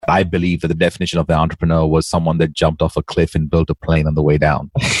I believe that the definition of the entrepreneur was someone that jumped off a cliff and built a plane on the way down.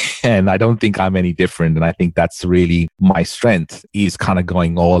 And I don't think I'm any different. And I think that's really my strength, is kind of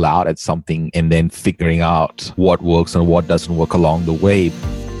going all out at something and then figuring out what works and what doesn't work along the way.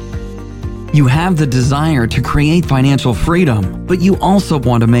 You have the desire to create financial freedom, but you also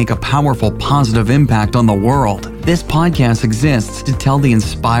want to make a powerful, positive impact on the world. This podcast exists to tell the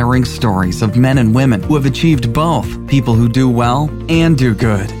inspiring stories of men and women who have achieved both, people who do well and do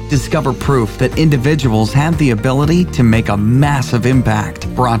good. Discover proof that individuals have the ability to make a massive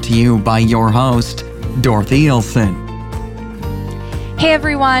impact. Brought to you by your host, Dorothy Ilson. Hey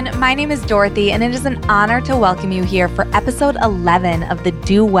everyone, my name is Dorothy, and it is an honor to welcome you here for episode 11 of the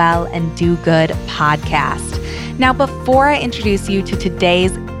Do Well and Do Good podcast. Now, before I introduce you to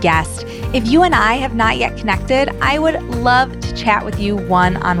today's guest, if you and I have not yet connected, I would love to chat with you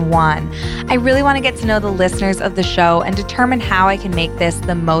one-on-one. I really want to get to know the listeners of the show and determine how I can make this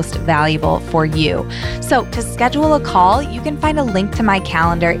the most valuable for you. So to schedule a call, you can find a link to my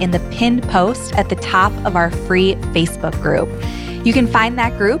calendar in the pinned post at the top of our free Facebook group. You can find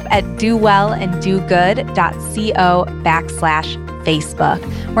that group at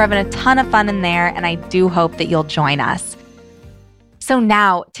dowellanddogood.co/Facebook. We're having a ton of fun in there, and I do hope that you'll join us. So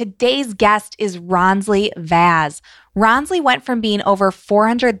now, today's guest is Ronsley Vaz. Ronsley went from being over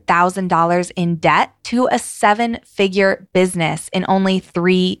 $400,000 in debt to a 7-figure business in only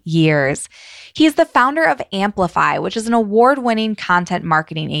 3 years. He is the founder of Amplify, which is an award-winning content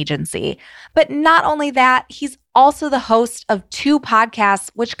marketing agency. But not only that, he's also the host of 2 podcasts,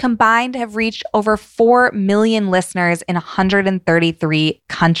 which combined have reached over 4 million listeners in 133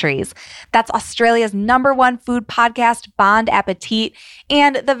 countries. That's Australia's #1 food podcast, Bon Appetit,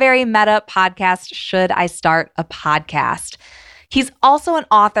 and the very meta podcast, Should I Start a Podcast? He's also an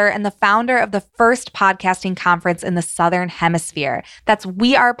author and the founder of the first podcasting conference in the Southern Hemisphere. That's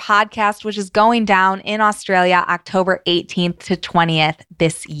We Are Podcast, which is going down in Australia October 18th to 20th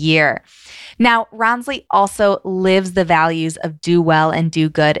this year. Now, Ronsley also lives the values of do well and do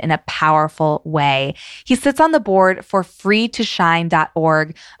good in a powerful way. He sits on the board for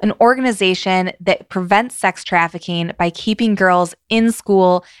freetoshine.org, an organization that prevents sex trafficking by keeping girls in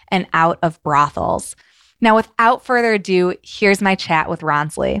school and out of brothels. Now, without further ado, here's my chat with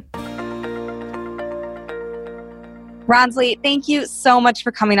Ronsley. Ronsley, thank you so much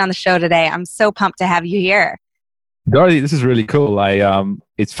for coming on the show today. I'm so pumped to have you here. Dorothy, this is really cool.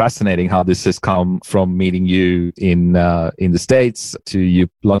 It's fascinating how this has come from meeting you in the States to you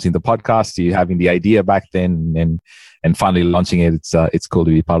launching the podcast, to you having the idea back then, and finally launching it. It's cool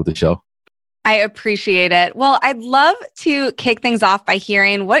to be part of the show. I appreciate it. Well, I'd love to kick things off by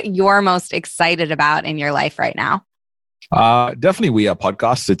hearing what you're most excited about in your life right now. Definitely We Are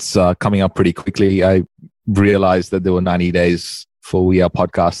Podcast. It's coming up pretty quickly. I realized that there were 90 days for We Are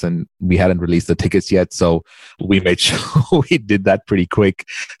Podcast and we hadn't released the tickets yet. So we made sure we did that pretty quick.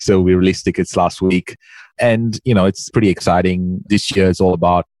 So we released tickets last week. And, it's pretty exciting. This year is all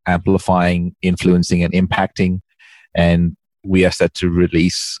about amplifying, influencing, and impacting. And we are set to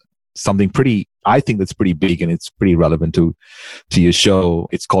release something I think that's pretty big and it's pretty relevant to your show.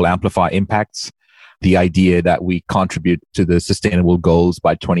 It's called Amplify Impacts. The idea that we contribute to the sustainable goals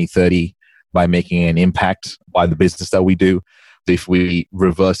by 2030 by making an impact by the business that we do. If we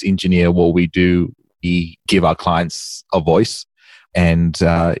reverse engineer what we do, we give our clients a voice. And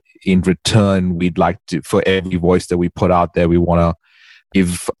in return, we'd like to, for every voice that we put out there, we want to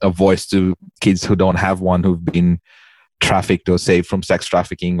give a voice to kids who don't have one, who've been trafficked or saved from sex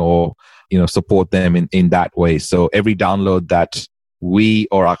trafficking, or support them in that way. So every download that we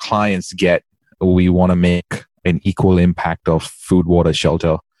or our clients get, we want to make an equal impact of food, water,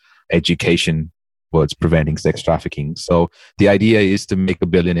 shelter, education towards preventing sex trafficking. So the idea is to make 1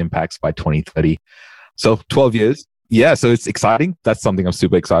 billion impacts by 2030. So 12 years. Yeah, so it's exciting. That's something I'm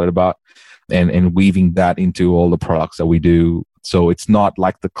super excited about, and weaving that into all the products that we do. So it's not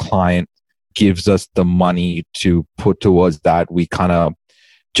like the client gives us the money to put towards that. We kind of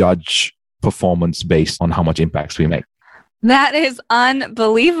judge performance based on how much impacts we make. That is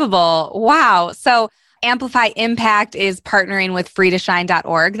unbelievable. Wow. So Amplify Impact is partnering with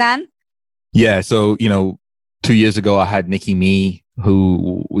freetoshine.org then? Yeah. So, 2 years ago, I had Nikki Me,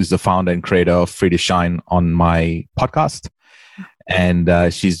 who was the founder and creator of Free to Shine, on my podcast.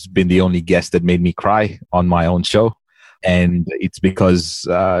 And she's been the only guest that made me cry on my own show. And it's because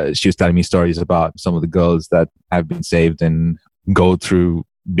she was telling me stories about some of the girls that have been saved and go through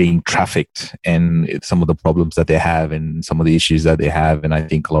being trafficked, and some of the problems that they have and some of the issues that they have. And I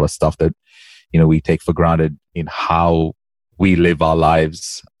think a lot of stuff that, we take for granted in how we live our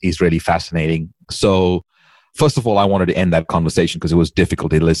lives is really fascinating. So first of all, I wanted to end that conversation because it was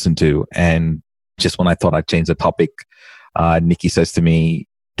difficult to listen to. And just when I thought I'd change the topic, Nikki says to me,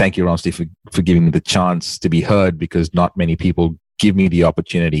 "Thank you, Ronsley, for giving me the chance to be heard, because not many people give me the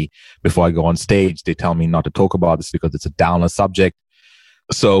opportunity before I go on stage. They tell me not to talk about this because it's a downer subject.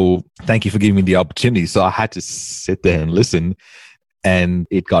 So thank you for giving me the opportunity." So I had to sit there and listen, and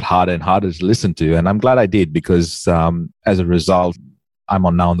it got harder and harder to listen to. And I'm glad I did, because as a result, I'm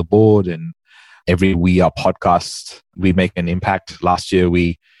now on the board, and every We Are podcast, we make an impact. Last year,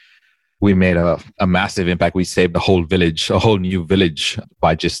 we made a massive impact. We saved a whole new village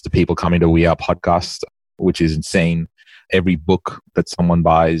by just the people coming to We Are podcast, which is insane. Every book that someone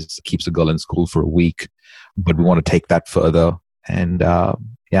buys keeps a girl in school for a week. But we want to take that further, and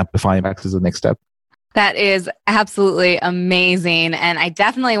amplify impact is the next step. That is absolutely amazing. And I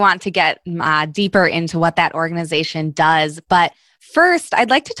definitely want to get deeper into what that organization does. But first, I'd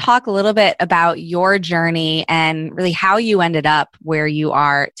like to talk a little bit about your journey and really how you ended up where you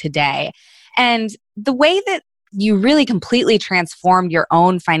are today. And the way that you really completely transformed your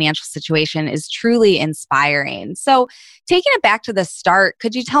own financial situation is truly inspiring. So taking it back to the start,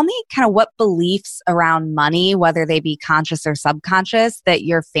 could you tell me kind of what beliefs around money, whether they be conscious or subconscious, that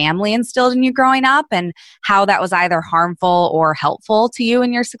your family instilled in you growing up, and how that was either harmful or helpful to you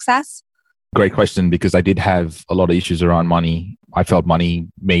in your success? Great question, because I did have a lot of issues around money. I felt money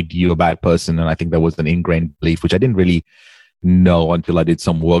made you a bad person. And I think that was an ingrained belief, which I didn't really know until I did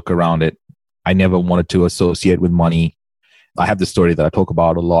some work around it. I never wanted to associate with money. I have this story that I talk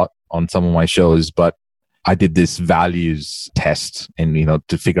about a lot on some of my shows, but I did this values test and,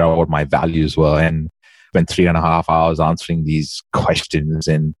 to figure out what my values were, and spent 3.5 hours answering these questions.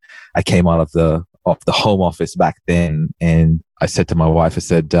 And I came out of the home office back then, and I said to my wife, I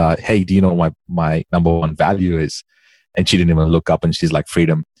said, "Hey, do you know what my number one value is?" And she didn't even look up, and she's like,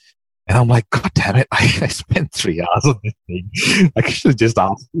 "Freedom." And I'm like, "God damn it. I spent 3 hours on this thing. I should have just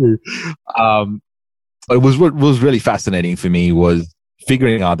asked you." What was really fascinating for me was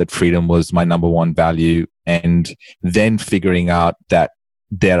figuring out that freedom was my number one value, and then figuring out that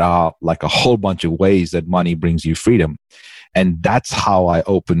there are like a whole bunch of ways that money brings you freedom. And that's how I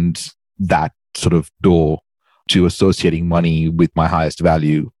opened that sort of door to associating money with my highest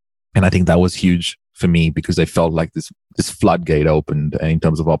value. And I think that was huge for me, because I felt like this floodgate opened in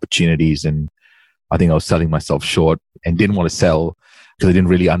terms of opportunities. And I think I was selling myself short and didn't want to sell because I didn't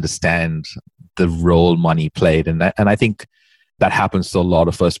really understand the role money played. And I think that happens to a lot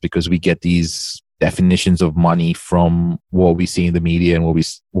of us because we get these definitions of money from what we see in the media and what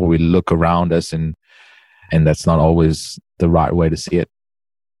we look around us, and that's not always the right way to see it.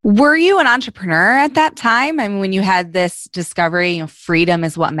 Were you an entrepreneur at that time? I mean, when you had this discovery, freedom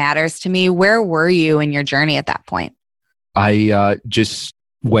is what matters to me, where were you in your journey at that point? I just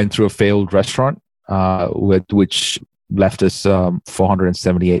went through a failed restaurant, which left us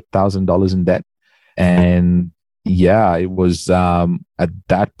 $478,000 in debt. And yeah, it was at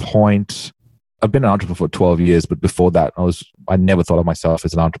that point, I've been an entrepreneur for 12 years, but before that, I never thought of myself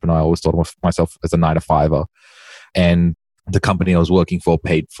as an entrepreneur. I always thought of myself as a 9-to-5er. And the company I was working for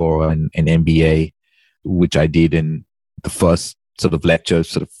paid for an MBA, which I did. And the first sort of lecture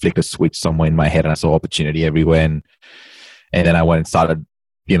sort of flicked a switch somewhere in my head, and I saw opportunity everywhere. And then I went and started,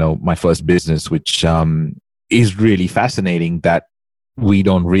 my first business, which is really fascinating, that we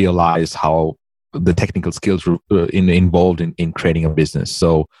don't realize how the technical skills involved in creating a business.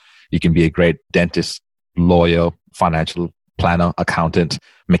 So you can be a great dentist, lawyer, financial planner, accountant,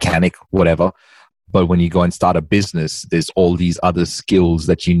 mechanic, whatever. But when you go and start a business, there's all these other skills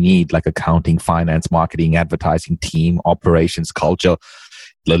that you need, like accounting, finance, marketing, advertising, team, operations, culture.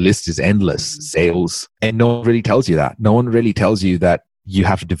 The list is endless, sales. And no one really tells you that. No one really tells you that you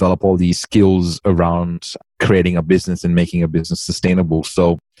have to develop all these skills around creating a business and making a business sustainable.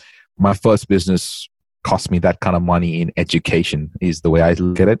 So my first business cost me that kind of money in education, is the way I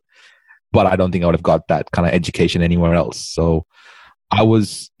look at it. But I don't think I would have got that kind of education anywhere else. So I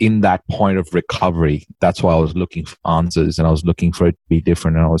was in that point of recovery. That's why I was looking for answers, and I was looking for it to be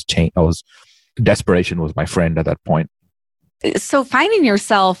different. And desperation was my friend at that point. So finding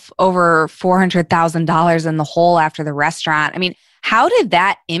yourself over $400,000 in the hole after the restaurant, I mean, how did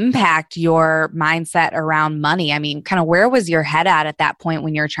that impact your mindset around money? I mean, kind of where was your head at that point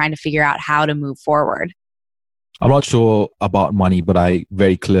when you're trying to figure out how to move forward? I'm not sure about money, but I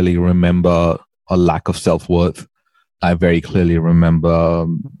very clearly remember a lack of self-worth. I very clearly remember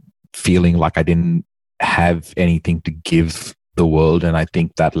feeling like I didn't have anything to give the world. And I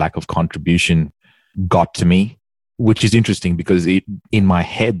think that lack of contribution got to me, which is interesting because in my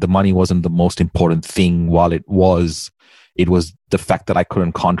head, the money wasn't the most important thing. While it was the fact that I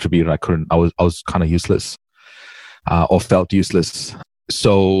couldn't contribute. I was kind of useless. or felt useless.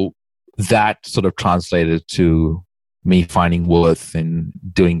 So that sort of translated to me finding worth in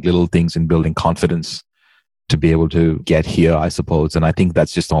doing little things and building confidence to be able to get here, I suppose. And I think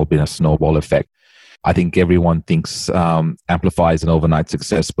that's just all been a snowball effect. I think everyone thinks Amplify is an overnight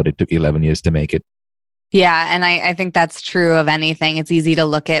success, but it took 11 years to make it. Yeah, and I think that's true of anything. It's easy to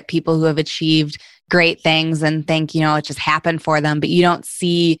look at people who have achieved great things and think, it just happened for them, but you don't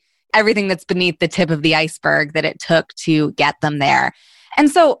see everything that's beneath the tip of the iceberg that it took to get them there. And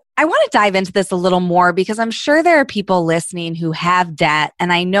so I want to dive into this a little more because I'm sure there are people listening who have debt,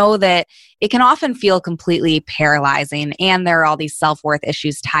 and I know that it can often feel completely paralyzing, and there are all these self-worth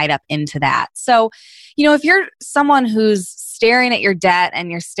issues tied up into that. So, if you're someone who's staring at your debt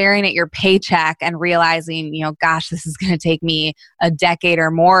and you're staring at your paycheck and realizing, gosh, this is going to take me a decade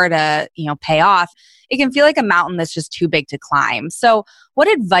or more to, pay off, it can feel like a mountain that's just too big to climb. So what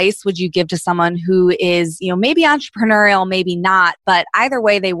advice would you give to someone who is, maybe entrepreneurial, maybe not, but either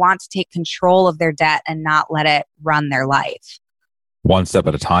way, they want to take control of their debt and not let it run their life? One step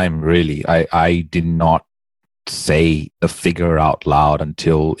at a time, really. I did not say the figure out loud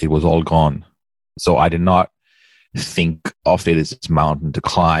until it was all gone. So I did not think of it as this mountain to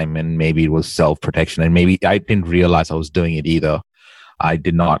climb, and maybe it was self-protection, and maybe I didn't realize I was doing it either. I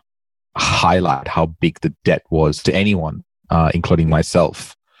did not highlight how big the debt was to anyone, including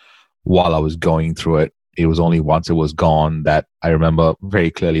myself, while I was going through it. It was only once it was gone that I remember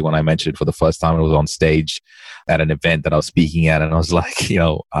very clearly when I mentioned it for the first time. I was on stage at an event that I was speaking at, and I was like,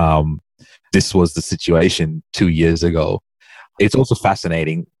 this was the situation 2 years ago. It's also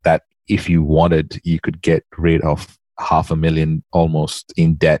fascinating that if you wanted, you could get rid of $500,000 almost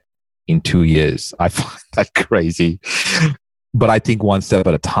in debt in 2 years. I find that crazy. But I think one step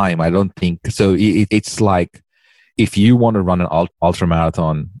at a time. I don't think so. It's like if you want to run an ultra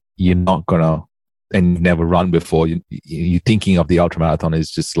marathon, you're not gonna, and you've never run before. You thinking of the ultra marathon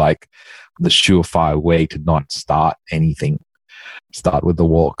is just like the surefire way to not start anything. Start with the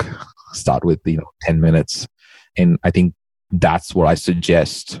walk. Start with 10 minutes, and I think that's what I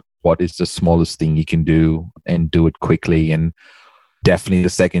suggest. What is the smallest thing you can do, and do it quickly? And definitely the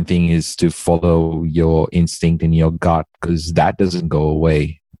second thing is to follow your instinct and your gut, because that doesn't go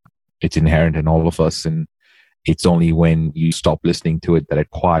away. It's inherent in all of us. And it's only when you stop listening to it that it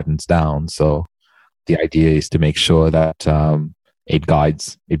quietens down. So the idea is to make sure that it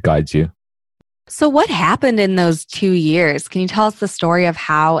guides you. So what happened in those 2 years? Can you tell us the story of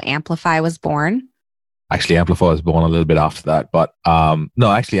how Amplify was born? Actually, Amplify was born a little bit after that. But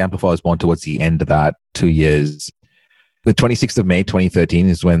Amplify was born towards the end of that 2 years. The 26th of May, 2013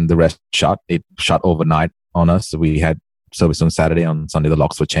 is when the rest shut. It shut overnight on us. So we had service on Saturday. On Sunday, the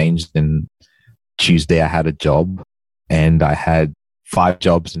locks were changed. And Tuesday, I had a job. And I had 5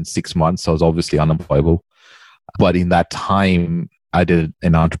 jobs in 6 months. So I was obviously unemployable. But in that time, I did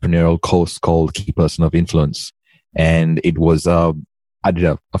an entrepreneurial course called Key Person of Influence. And it was I did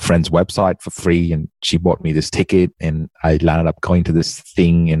a friend's website for free, and she bought me this ticket, and I landed up going to this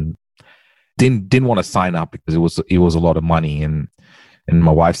thing and didn't want to sign up because it was a lot of money. And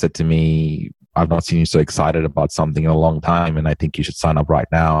my wife said to me, I've not seen you so excited about something in a long time, and I think you should sign up right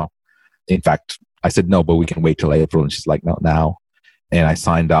now. In fact, I said, no, but we can wait till April. And she's like, no, now. And I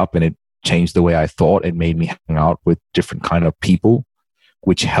signed up, and it changed the way I thought. It made me hang out with different kind of people,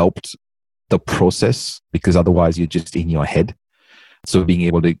 which helped the process, because otherwise you're just in your head. So being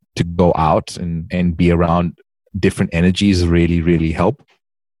able to go out and be around different energies really, really help.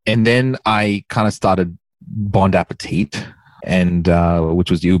 And then I kind of started Bon Appetit, and which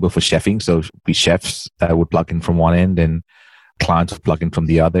was the Uber for chefing. So we chefs that would plug in from one end and clients would plug in from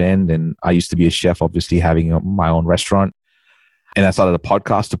the other end. And I used to be a chef, obviously having my own restaurant. And I started a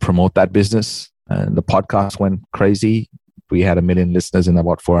podcast to promote that business. And the podcast went crazy. We had 1 million listeners in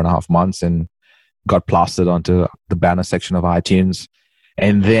about 4.5 months and got plastered onto the banner section of iTunes.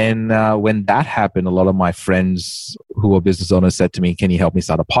 And then when that happened, a lot of my friends who were business owners said to me, can you help me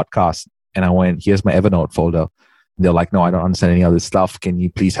start a podcast? And I went, here's my Evernote folder. They're like, no, I don't understand any of this stuff. Can you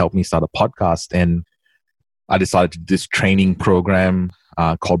please help me start a podcast? And I decided to do this training program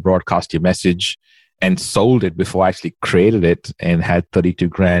called Broadcast Your Message, and sold it before I actually created it, and had 32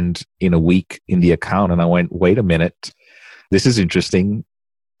 grand in a week in the account. And I went, wait a minute, this is interesting.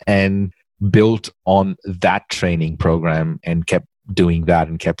 And built on that training program and kept doing that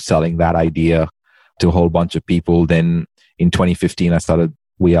and kept selling that idea to a whole bunch of people. Then in 2015, I started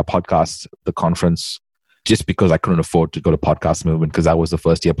We Are Podcast, the conference, just because I couldn't afford to go to Podcast Movement, because that was the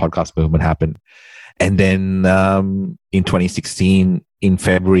first year Podcast Movement happened. And then in 2016, in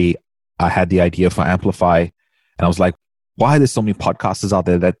February, I had the idea for Amplify. And I was like, why are there so many podcasters out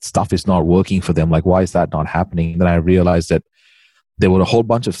there that stuff is not working for them? Like, why is that not happening? And then I realized that there were a whole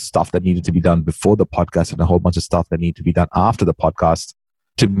bunch of stuff that needed to be done before the podcast and a whole bunch of stuff that needed to be done after the podcast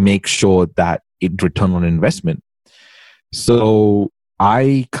to make sure that it returned on investment. So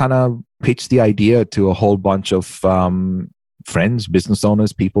I kind of pitched the idea to a whole bunch of friends, business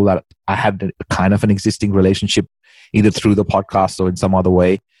owners, people that I had a kind of an existing relationship either through the podcast or in some other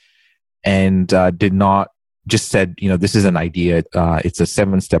way, and did not just said, this is an idea. It's a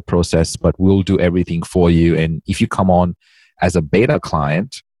 7-step process, but we'll do everything for you. And if you come on as a beta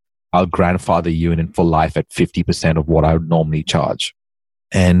client, I'll grandfather you in for life at 50% of what I would normally charge.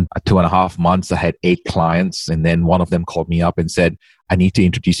 And 2.5 months, I had 8 clients. And then one of them called me up and said, I need to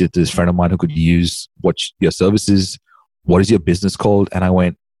introduce you to this friend of mine who could use your services. What is your business called? And I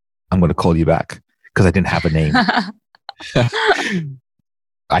went, I'm going to call you back, because I didn't have a name.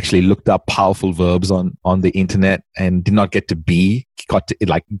 I actually looked up powerful verbs on the internet and did not get to B, just got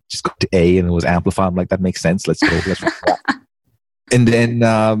to A, and it was amplify. I'm like, that makes sense. Let's go. Let's and then,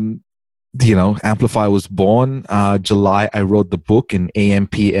 Amplify was born. July, I wrote the book, and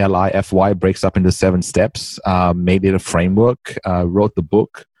AMPLIFY breaks up into 7 steps. Made it a framework, wrote the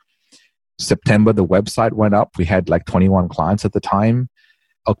book. September, the website went up. We had like 21 clients at the time.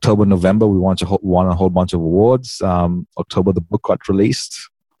 October, November, we won a whole bunch of awards. October, the book got released.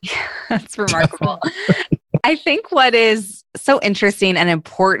 That's remarkable. I think what is so interesting and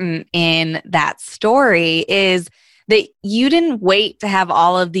important in that story is that you didn't wait to have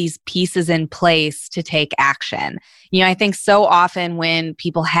all of these pieces in place to take action. I think so often when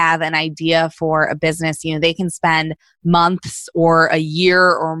people have an idea for a business, they can spend months or a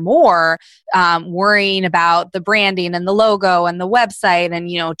year or more worrying about the branding and the logo and the website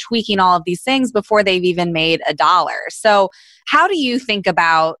and, tweaking all of these things before they've even made $1. So how do you think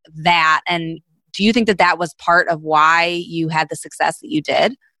about that? And do you think that that was part of why you had the success that you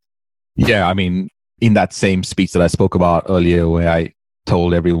did? Yeah, I mean, in that same speech that I spoke about earlier, where I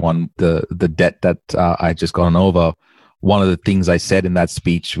told everyone the debt that I just gone over, one of the things I said in that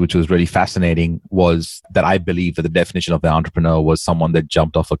speech, which was really fascinating, was that I believe that the definition of the entrepreneur was someone that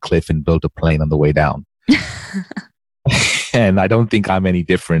jumped off a cliff and built a plane on the way down. And I don't think I'm any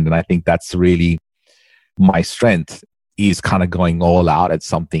different. And I think that's really my strength, is kind of going all out at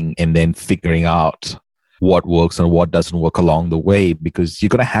something and then figuring out what works and what doesn't work along the way. Because you're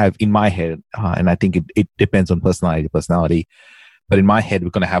going to have, in my head, and I think it depends on personality to personality, but in my head, we're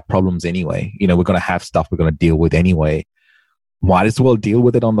going to have problems anyway. We're going to have stuff we're going to deal with anyway. Might as well deal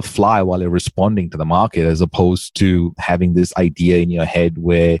with it on the fly while you're responding to the market, as opposed to having this idea in your head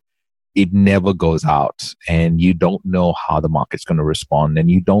where it never goes out and you don't know how the market's going to respond, and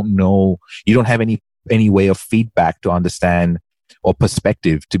you don't have any way of feedback to understand or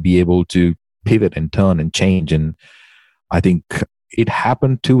perspective to be able to pivot and turn and change. And I think it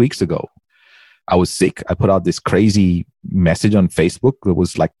happened 2 weeks ago. I was sick. I put out this crazy message on Facebook. It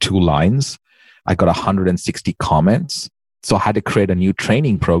was like 2 lines. I got 160 comments. So I had to create a new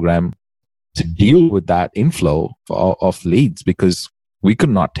training program to deal with that inflow of leads, because we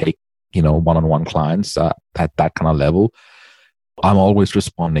could not take, one-on-one clients at that kind of level. I'm always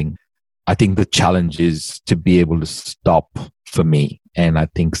responding. I think the challenge is to be able to stop for me. And I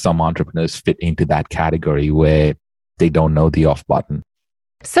think some entrepreneurs fit into that category where they don't know the off button.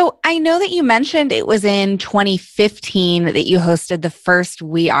 So I know that you mentioned it was in 2015 that you hosted the first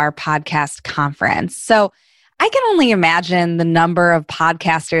We Are podcast conference. So I can only imagine the number of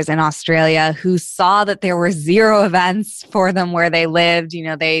podcasters in Australia who saw that there were 0 events for them where they lived.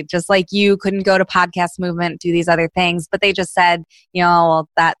 They, just like you, couldn't go to Podcast Movement, do these other things, but they just said, well,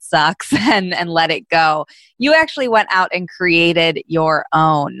 that sucks and let it go. You actually went out and created your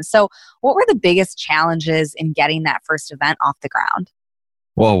own. So what were the biggest challenges in getting that first event off the ground?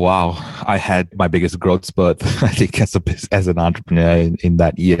 Well, wow. I had my biggest growth spurt, I think, as an entrepreneur in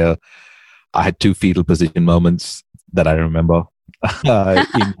that year. I had 2 fetal position moments that I remember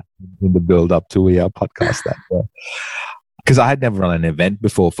in the build up to a podcast. Because I had never run an event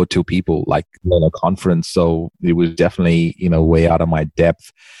before for 2 people, like a conference. So it was definitely, way out of my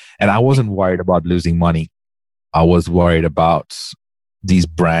depth. And I wasn't worried about losing money. I was worried about these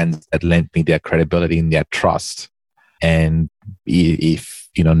brands that lent me their credibility and their trust. And if,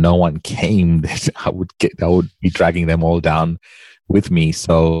 no one came, I would be dragging them all down with me.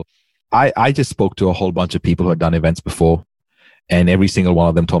 So I just spoke to a whole bunch of people who had done events before, and every single one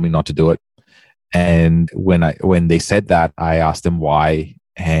of them told me not to do it. And when they said that, I asked them why,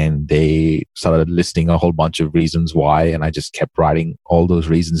 and they started listing a whole bunch of reasons why, and I just kept writing all those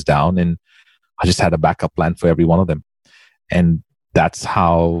reasons down, and I just had a backup plan for every one of them. And that's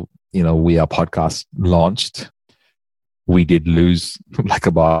how, We Are Podcast launched. we did lose like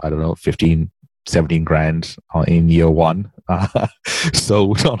about, I don't know, 15, 17 grand in year one.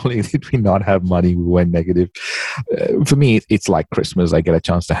 So not only did we not have money, we went negative. For me, it's like Christmas. I get a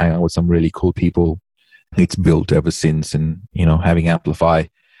chance to hang out with some really cool people. It's built ever since. And, having Amplify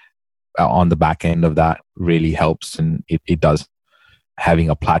on the back end of that really helps. And it does, having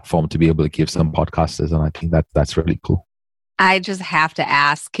a platform to be able to give some podcasters. And I think that's really cool. I just have to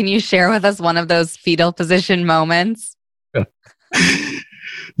ask, can you share with us one of those fetal position moments?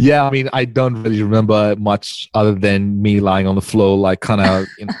 Yeah, I mean, I don't really remember much other than me lying on the floor, like kind of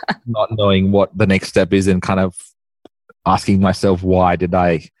not knowing what the next step is and kind of asking myself, why did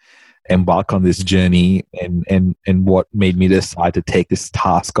I embark on this journey and what made me decide to take this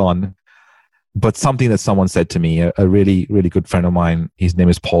task on. But something that someone said to me, a really, really good friend of mine, his name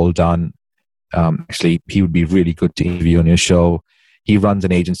is Paul Dunn. Actually, he would be really good to interview on your show. He runs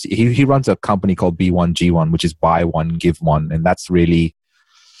an agency. He runs a company called B1G1, which is buy one, give one. And that's really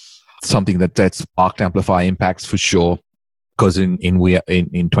something that's sparked Amplify impacts for sure. Because in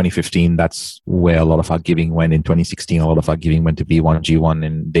 2015, that's where a lot of our giving went. In 2016, a lot of our giving went to B1G1,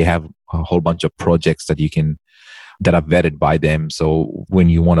 and they have a whole bunch of projects that are vetted by them. So when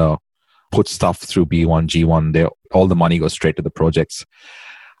you want to put stuff through B1G1, all the money goes straight to the projects.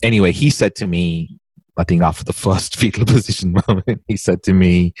 Anyway, he said to me, I think after the first fetal position moment, he said to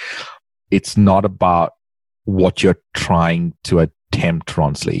me, it's not about what you're trying to attempt,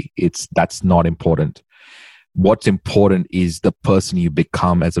 Ronsley. That's not important. What's important is the person you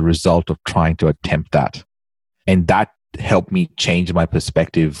become as a result of trying to attempt that. And that helped me change my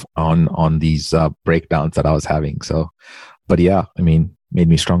perspective on these breakdowns that I was having. So, but yeah, I mean, made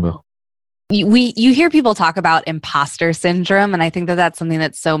me stronger. You hear people talk about imposter syndrome, and I think that that's something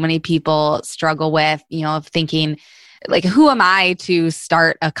that so many people struggle with, of thinking, like, who am I to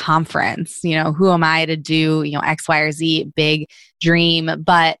start a conference? Who am I to do, X, Y, or Z big dream?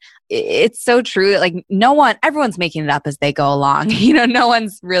 But it's so true. Like everyone's making it up as they go along. No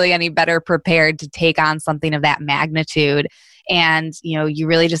one's really any better prepared to take on something of that magnitude. And, you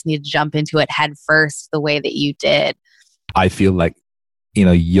really just need to jump into it head first the way that you did. I feel like,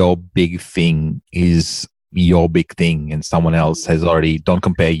 your big thing is your big thing, and someone else has already, don't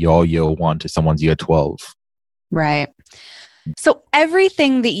compare your year 1 to someone's year 12. Right. So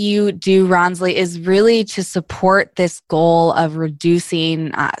everything that you do, Ronsley, is really to support this goal of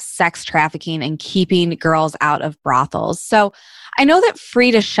reducing sex trafficking and keeping girls out of brothels. So I know that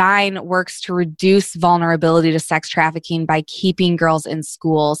Free to Shine works to reduce vulnerability to sex trafficking by keeping girls in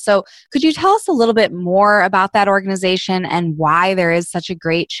school. So could you tell us a little bit more about that organization and why there is such a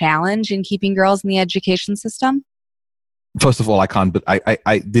great challenge in keeping girls in the education system? First of all, I can't, but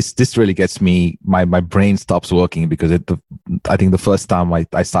this really gets me, my brain stops working because I think the first time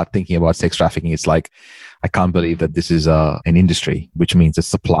I start thinking about sex trafficking, it's like, I can't believe that this is an industry, which means there's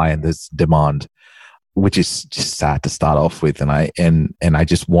supply and there's demand, which is just sad to start off with. And I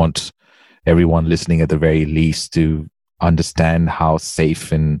just want everyone listening at the very least to understand how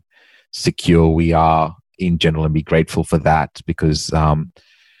safe and secure we are in general and be grateful for that, because,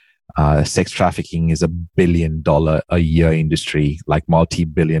 sex trafficking is $1 billion a year industry, like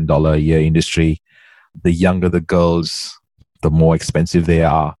multi-billion dollar a year industry. The younger the girls, the more expensive they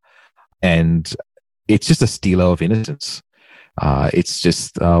are. And it's just a stealer of innocence. It's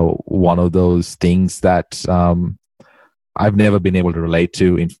just one of those things that I've never been able to relate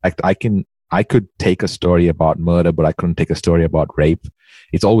to. In fact, I could take a story about murder, but I couldn't take a story about rape.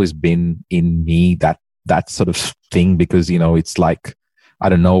 It's always been in me, that sort of thing, because, it's like, I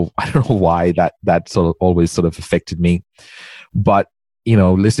don't know why that sort of always sort of affected me. But,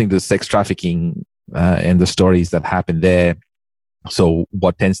 listening to sex trafficking and the stories that happen there. So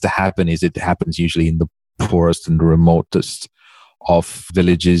what tends to happen is it happens usually in the poorest and the remotest of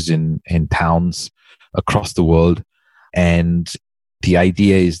villages and towns across the world. And the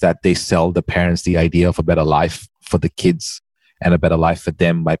idea is that they sell the parents the idea of a better life for the kids and a better life for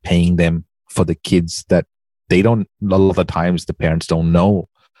them by paying them for the kids that they don't, a lot of the times the parents don't know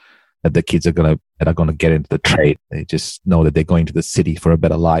that the kids are going to get into the trade. They just know that they're going to the city for a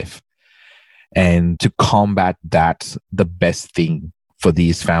better life. And to combat that, the best thing for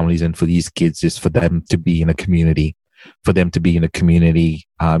these families and for these kids is for them to be in a community,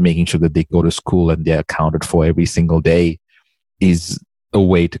 making sure that they go to school and they're accounted for every single day is a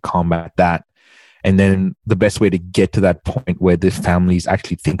way to combat that. And then the best way to get to that point where the families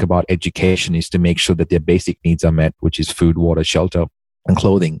actually think about education is to make sure that their basic needs are met, which is food, water, shelter, and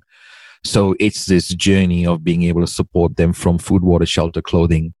clothing. So it's this journey of being able to support them from food, water, shelter,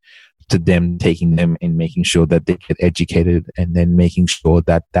 clothing, to them taking them and making sure that they get educated, and then making sure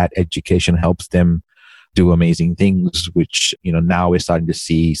that that education helps them do amazing things, which, now we're starting to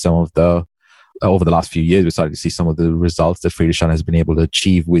see some of over the last few years, we're starting to see some of the results that Friedrichshain has been able to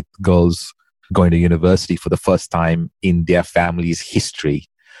achieve with girls going to university for the first time in their family's history.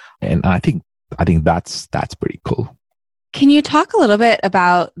 And I think that's pretty cool. Can you talk a little bit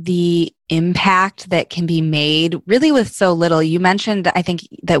about the impact that can be made really with so little? You mentioned, I think,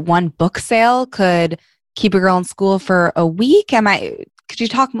 that one book sale could keep a girl in school for a week. Could you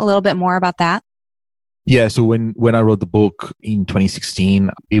talk a little bit more about that? Yeah. So when I wrote the book in 2016,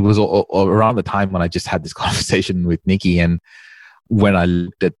 it was around the time when I just had this conversation with Nikki. And when I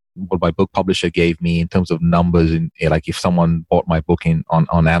looked at what my book publisher gave me in terms of numbers, and like if someone bought my book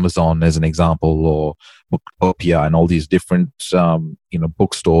on Amazon as an example, or Booktopia and all these different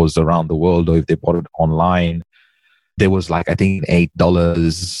bookstores around the world, or if they bought it online, there was I think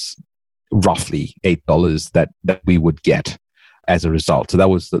 $8, roughly $8 that we would get as a result. So that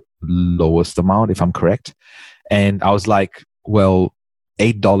was the lowest amount, if I'm correct. And I was like, well,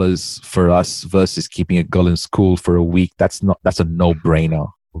 $8 for us versus keeping a girl in school for a week, that's a no-brainer,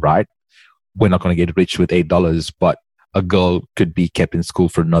 right? We're not going to get rich with $8, but a girl could be kept in school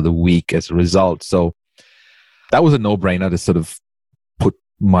for another week as a result. So that was a no-brainer to sort of put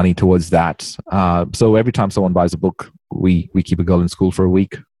money towards that. So every time someone buys a book, we keep a girl in school for a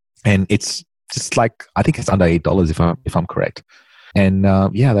week. And it's just I think it's under $8 if I'm correct. And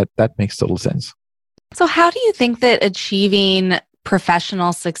that makes total sense. So how do you think that achieving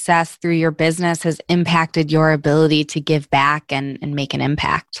professional success through your business has impacted your ability to give back and make an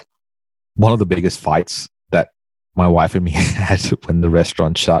impact? One of the biggest fights that my wife and me had when the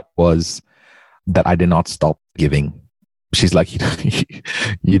restaurant shut was that I did not stop giving. She's like,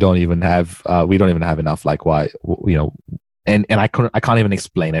 you don't even have, we don't even have enough. Like, why, and I can't even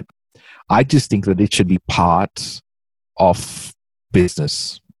explain it. I just think that it should be part of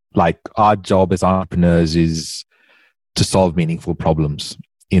business. Like, our job as entrepreneurs is to solve meaningful problems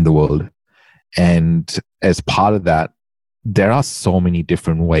in the world. And as part of that, there are so many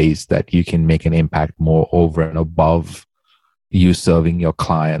different ways that you can make an impact more over and above you serving your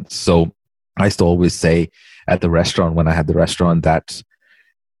clients. So I used to always say at the restaurant, when I had the restaurant, that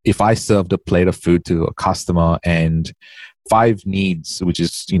if I served a plate of food to a customer and 5 needs, which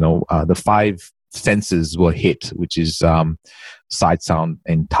is, the 5 senses were hit, which is sight, sound,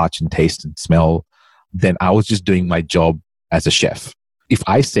 and touch, and taste, and smell, then I was just doing my job as a chef. If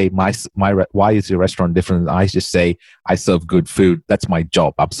I say my why is your restaurant different? I just say I serve good food. That's my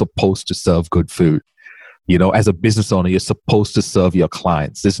job. I'm supposed to serve good food. As a business owner, you're supposed to serve your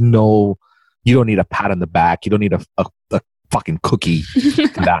clients. You don't need a pat on the back. You don't need a fucking cookie for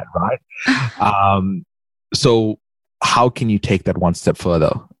that, right? So how can you take that one step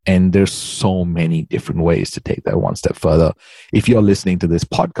further? And there's so many different ways to take that one step further. If you're listening to this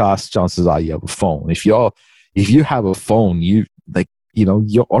podcast, chances are you have a phone. If you have a phone, you're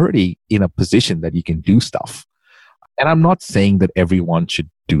already in a position that you can do stuff. And I'm not saying that everyone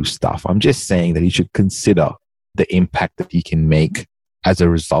should do stuff. I'm just saying that you should consider the impact that you can make as a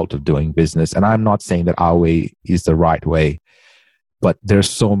result of doing business. And I'm not saying that our way is the right way, but there's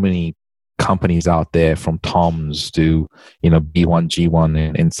so many companies out there, from Tom's to B1,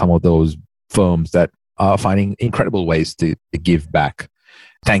 G1, and some of those firms that are finding incredible ways to give back.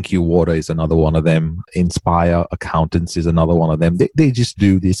 Thank You Water is another one of them. Inspire Accountants is another one of them. They just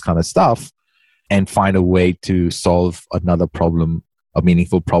do this kind of stuff and find a way to solve another problem, a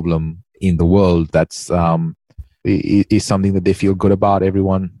meaningful problem in the world. That's is something that they feel good about.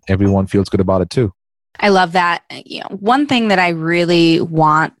 Everyone feels good about it too. I love that. One thing that I really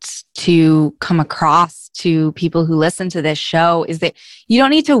want to come across to people who listen to this show is that you don't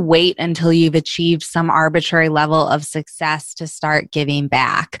need to wait until you've achieved some arbitrary level of success to start giving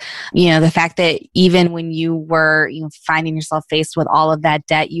back. The fact that even when you were, finding yourself faced with all of that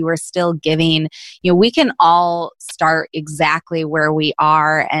debt, you were still giving. We can all start exactly where we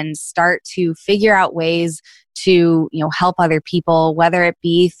are and start to figure out ways to, help other people, whether it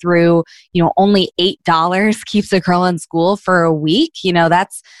be through, only $8 keeps a girl in school for a week.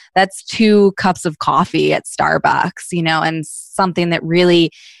 That's 2 cups of coffee at Starbucks, and something that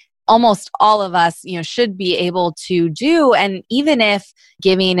really almost all of us, should be able to do. And even if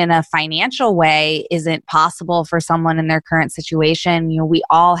giving in a financial way isn't possible for someone in their current situation, we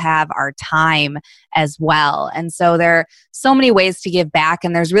all have our time as well. And so there are so many ways to give back,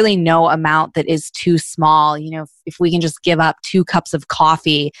 and there's really no amount that is too small. If we can just give up 2 cups of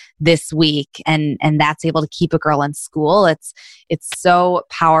coffee this week and that's able to keep a girl in school, it's so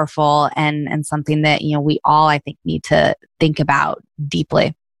powerful and something that, we all, I think, need to think about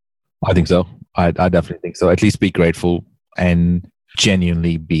deeply. I think so. I definitely think so. At least be grateful and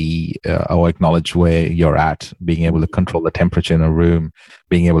genuinely be or acknowledge where you're at, being able to control the temperature in a room,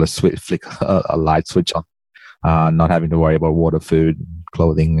 being able to flick a light switch on, not having to worry about water, food,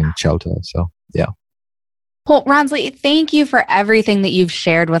 clothing, and shelter. So, yeah. Well, Ronsley, thank you for everything that you've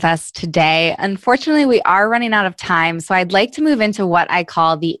shared with us today. Unfortunately, we are running out of time, so I'd like to move into what I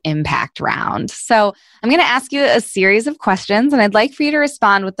call the impact round. So I'm going to ask you a series of questions, and I'd like for you to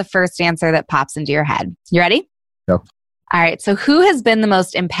respond with the first answer that pops into your head. You ready? Yep. All right. So who has been the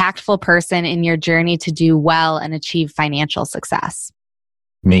most impactful person in your journey to do well and achieve financial success?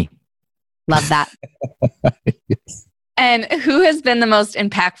 Me. Love that. Yes. And who has been the most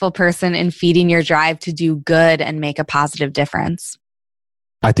impactful person in feeding your drive to do good and make a positive difference?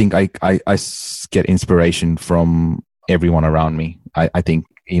 I think I get inspiration from everyone around me. I think,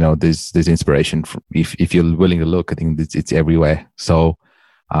 there's inspiration from, if you're willing to look, I think it's everywhere. So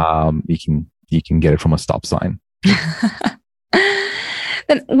you can get it from a stop sign.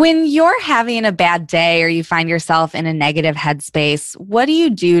 Then when you're having a bad day or you find yourself in a negative headspace, what do you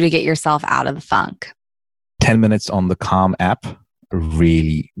do to get yourself out of the funk? 10 minutes on the Calm app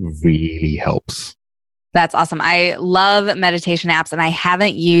really, really helps. That's awesome. I love meditation apps and I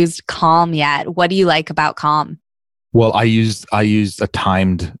haven't used Calm yet. What do you like about Calm? Well, I used a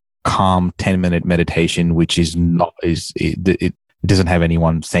timed Calm 10-minute meditation, which it doesn't have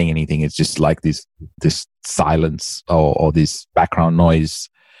anyone saying anything. It's just like this silence or this background noise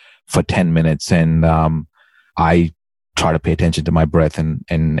for 10 minutes. And I try to pay attention to my breath and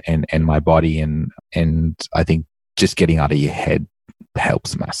my body. And I think just getting out of your head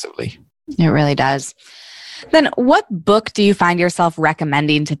helps massively. It really does. Then what book do you find yourself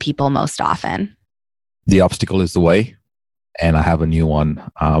recommending to people most often? The Obstacle is the Way. And I have a new one,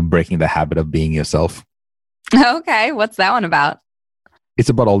 Breaking the Habit of Being Yourself. Okay. What's that one about? It's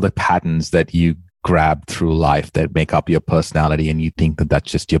about all the patterns that you grab through life that make up your personality, and you think that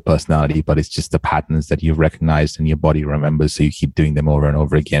that's just your personality, but it's just the patterns that you've recognized and your body remembers, so you keep doing them over and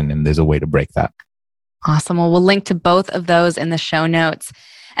over again, and there's a way to break that. Awesome. Well, we'll link to both of those in the show notes.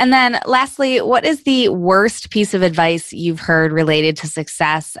 And then lastly, what is the worst piece of advice you've heard related to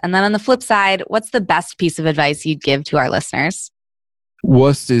success? And then on the flip side, what's the best piece of advice you'd give to our listeners?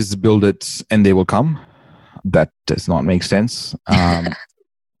 Worst is build it and they will come. That does not make sense.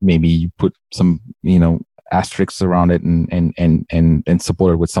 Maybe you put some, asterisks around it and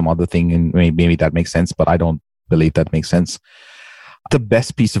support it with some other thing, and maybe that makes sense, but I don't believe that makes sense. The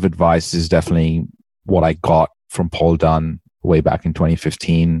best piece of advice is definitely what I got from Paul Dunn way back in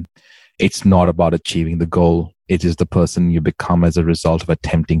 2015. It's not about achieving the goal. It is the person you become as a result of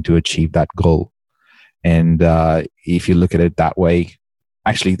attempting to achieve that goal. And if you look at it that way,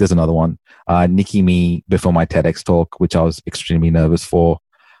 actually, there's another one. Nikki Me, before my TEDx talk, which I was extremely nervous for,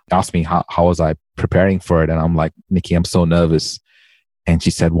 asked me how was I preparing for it. And I'm like, Nikki, I'm so nervous. And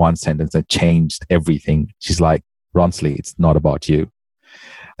she said one sentence that changed everything. She's like, Ronsley, it's not about you.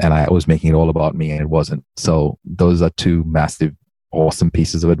 And I was making it all about me, and it wasn't. So those are two massive, awesome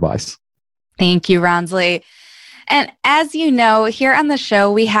pieces of advice. Thank you, Ronsley. And as you know, here on the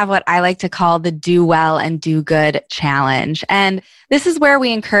show, we have what I like to call the Do Well and Do Good Challenge. And this is where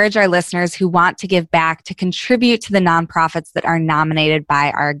we encourage our listeners who want to give back to contribute to the nonprofits that are nominated by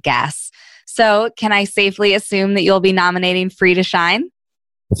our guests. So can I safely assume that you'll be nominating Free to Shine?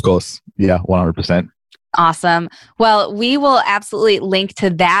 Of course. Yeah, 100%. Awesome. Well, we will absolutely link to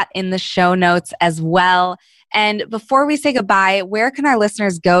that in the show notes as well. And before we say goodbye, where can our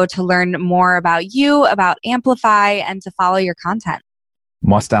listeners go to learn more about you, about Amplify, and to follow your content?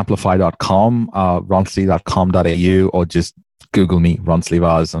 mustamplify.com, ronsley.com.au, or just Google me, Ronsley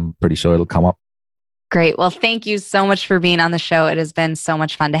Vaz. I'm pretty sure it'll come up. Great. Well, thank you so much for being on the show. It has been so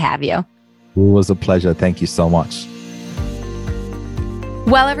much fun to have you. It was a pleasure. Thank you so much.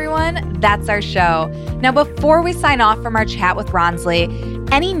 Well, everyone, that's our show. Now, before we sign off from our chat with Ronsley,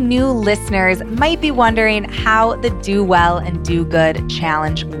 any new listeners might be wondering how the Do Well and Do Good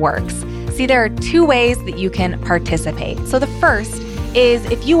Challenge works. See, there are two ways that you can participate. So the first is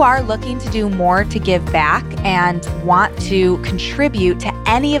if you are looking to do more to give back and want to contribute to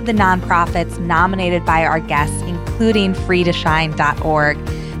any of the nonprofits nominated by our guests, including freetoshine.org,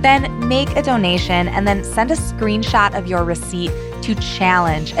 then make a donation and then send a screenshot of your receipt to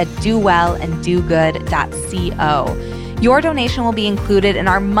challenge@dowellanddogood.co. Your donation will be included in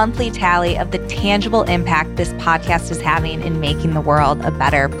our monthly tally of the tangible impact this podcast is having in making the world a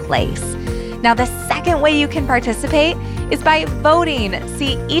better place. Now, the second way you can participate is by voting.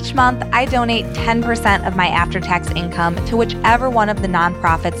 See, each month I donate 10% of my after-tax income to whichever one of the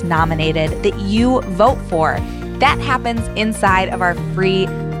nonprofits nominated that you vote for. That happens inside of our free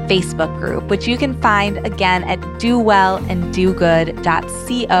Facebook group, which you can find again at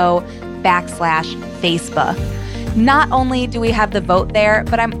dowellanddogood.co/Facebook. Not only do we have the vote there,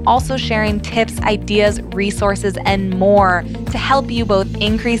 but I'm also sharing tips, ideas, resources, and more to help you both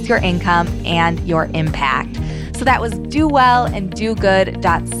increase your income and your impact. So that was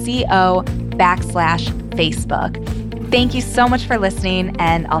dowellanddogood.co/Facebook. Thank you so much for listening,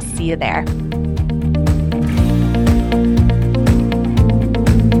 and I'll see you there.